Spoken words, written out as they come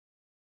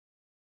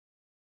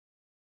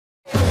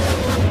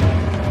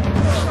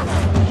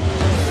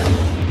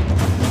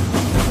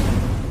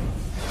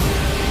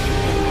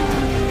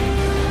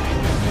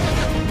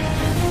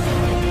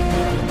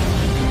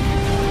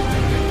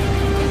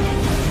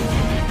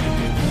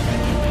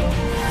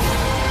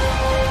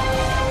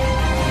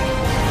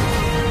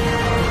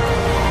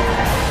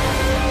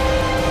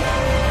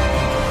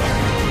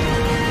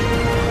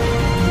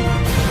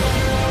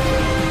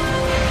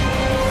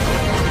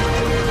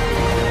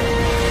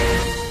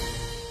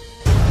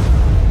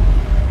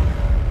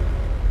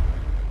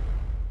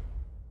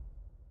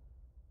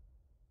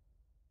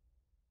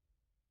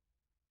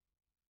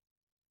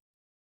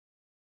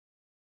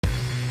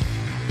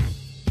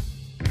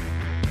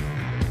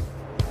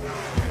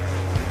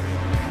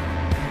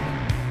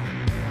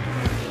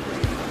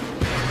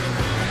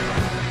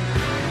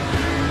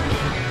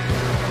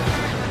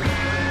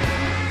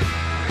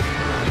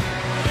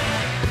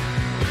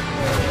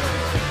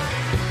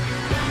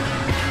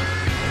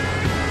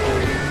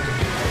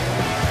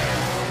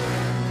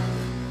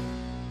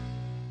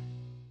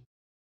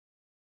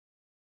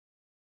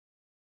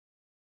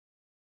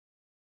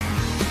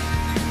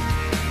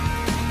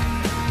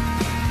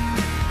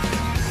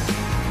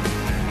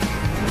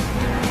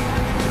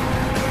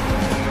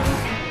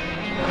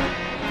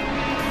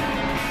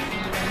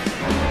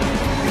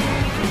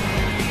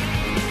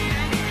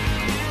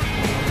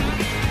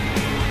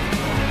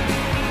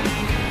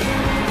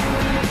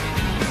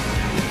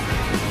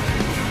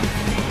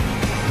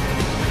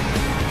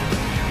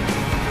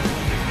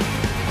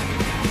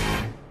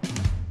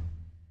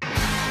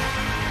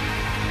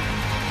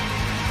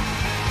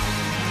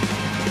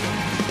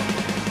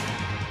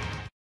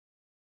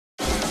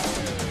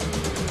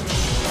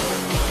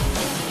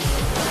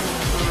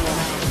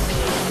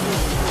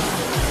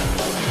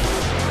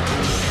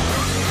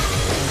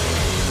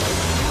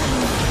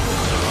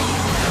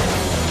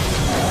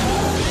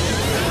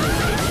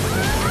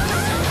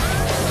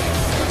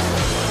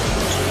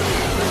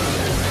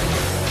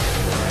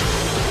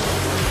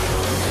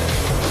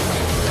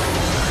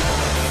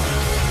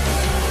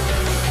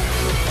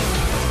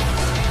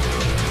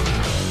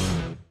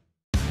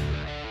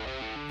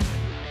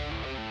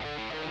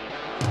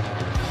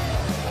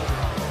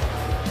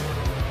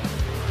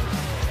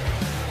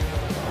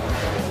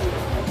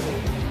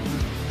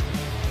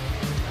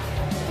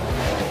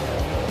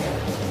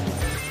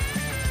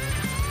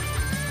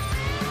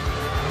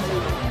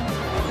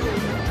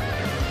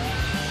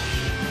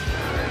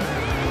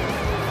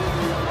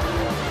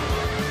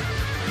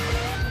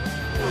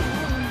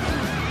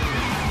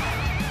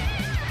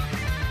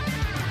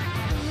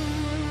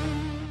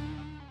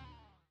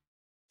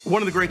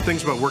One of the great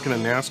things about working in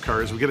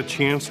NASCAR is we get a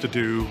chance to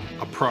do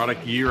a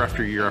product year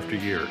after year after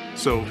year.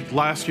 So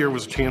last year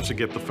was a chance to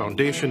get the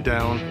foundation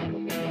down.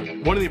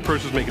 One of the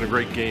approaches to making a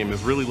great game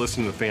is really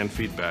listening to fan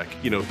feedback.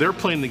 You know, they're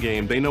playing the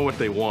game, they know what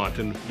they want,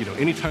 and you know,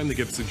 anytime they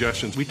give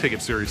suggestions, we take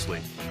it seriously.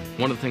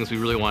 One of the things we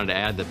really wanted to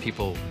add that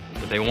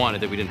they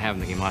wanted that we didn't have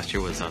in the game last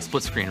year was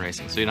split screen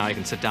racing. So now you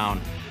can sit down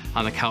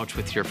on the couch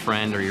with your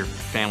friend or your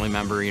family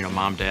member, you know,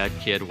 mom, dad,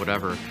 kid,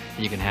 whatever, and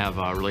you can have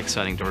really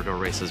exciting door-to-door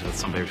races with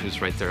somebody who's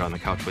right there on the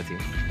couch with you.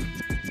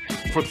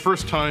 For the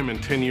first time in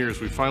 10 years,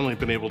 we've finally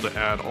been able to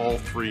add all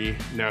 3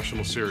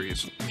 national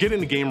series. Getting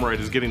the game right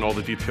is getting all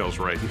the details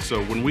right. And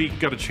so when we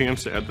got a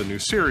chance to add the new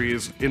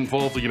series, it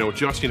involved, you know,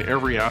 adjusting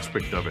every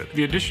aspect of it.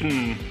 The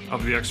addition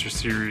of the extra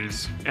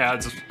series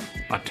adds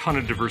a ton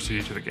of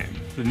diversity to the game.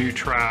 The new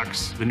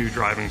tracks, the new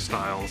driving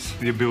styles,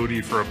 the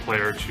ability for a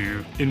player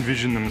to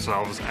envision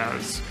themselves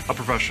as a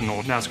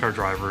professional NASCAR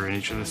driver in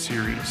each of the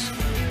series.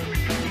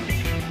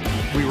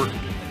 We were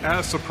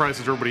as surprised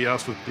as everybody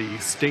else with the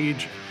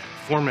stage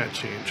format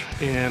change,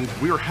 and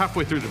we were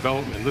halfway through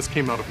development. This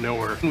came out of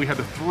nowhere, and we had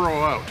to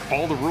throw out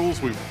all the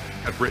rules we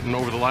had written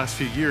over the last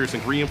few years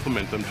and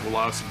re-implement them to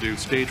allow us to do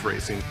stage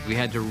racing. We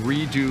had to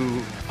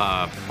redo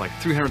like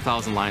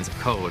 300,000 lines of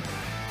code,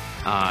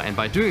 and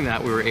by doing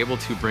that, we were able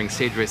to bring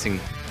stage racing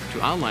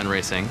to online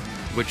racing,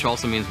 which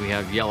also means we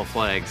have yellow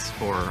flags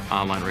for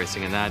online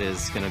racing, and that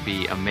is going to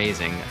be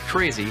amazing,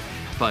 crazy,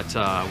 but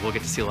we'll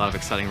get to see a lot of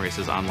exciting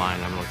races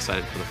online. I'm really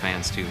excited for the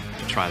fans to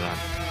try that.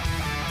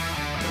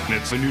 And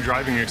it's a new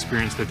driving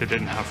experience that they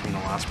didn't have from the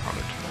last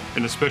product.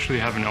 And especially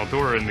having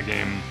Eldora in the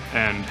game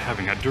and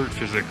having a dirt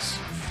physics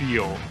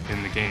feel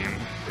in the game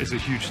is a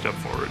huge step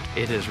forward.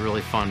 It is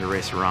really fun to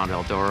race around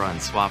Eldora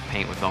and swap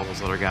paint with all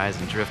those other guys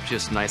and drift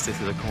just nicely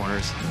through the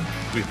corners.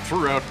 We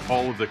threw out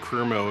all of the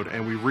career mode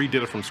and we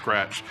redid it from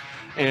scratch.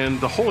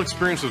 And the whole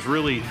experience was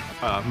really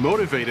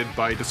motivated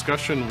by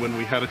discussion when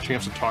we had a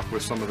chance to talk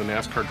with some of the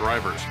NASCAR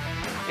drivers.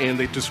 And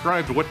they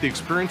described what the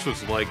experience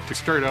was like to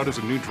start out as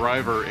a new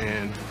driver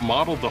and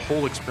modeled the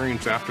whole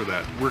experience after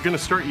that. We're going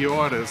to start you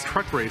out as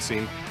truck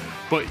racing,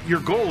 but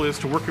your goal is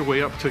to work your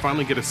way up to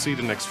finally get a seat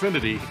in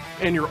Xfinity.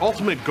 And your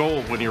ultimate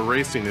goal when you're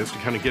racing is to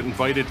kind of get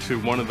invited to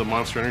one of the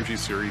Monster Energy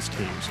Series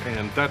teams.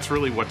 And that's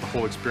really what the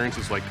whole experience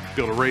is like, to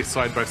be able to race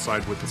side by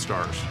side with the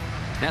stars.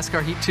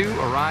 NASCAR Heat 2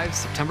 arrives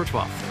September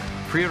 12th.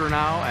 Pre-order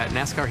now at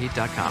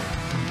NASCARHeat.com.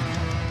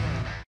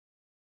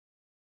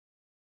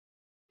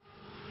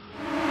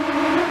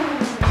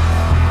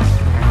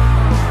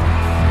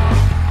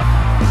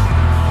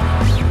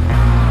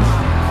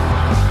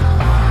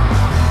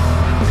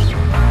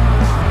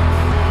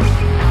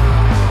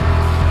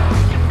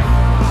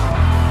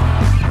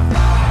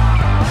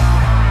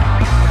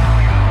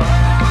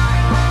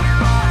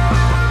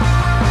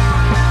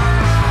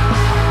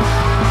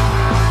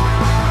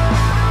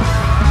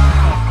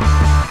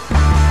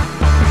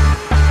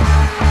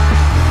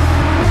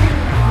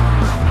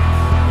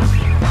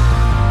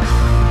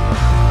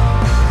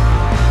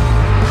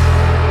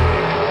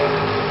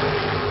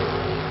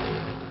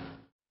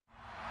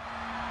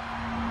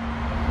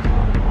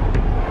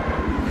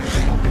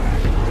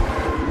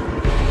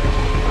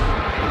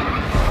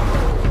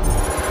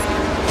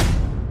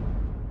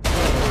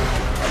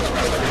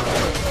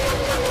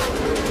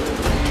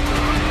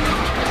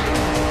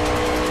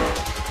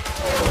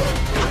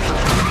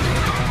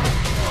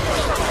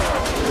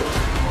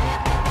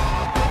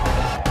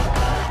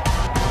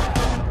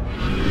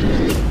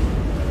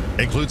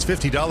 Includes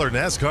 $50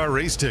 NASCAR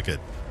race ticket.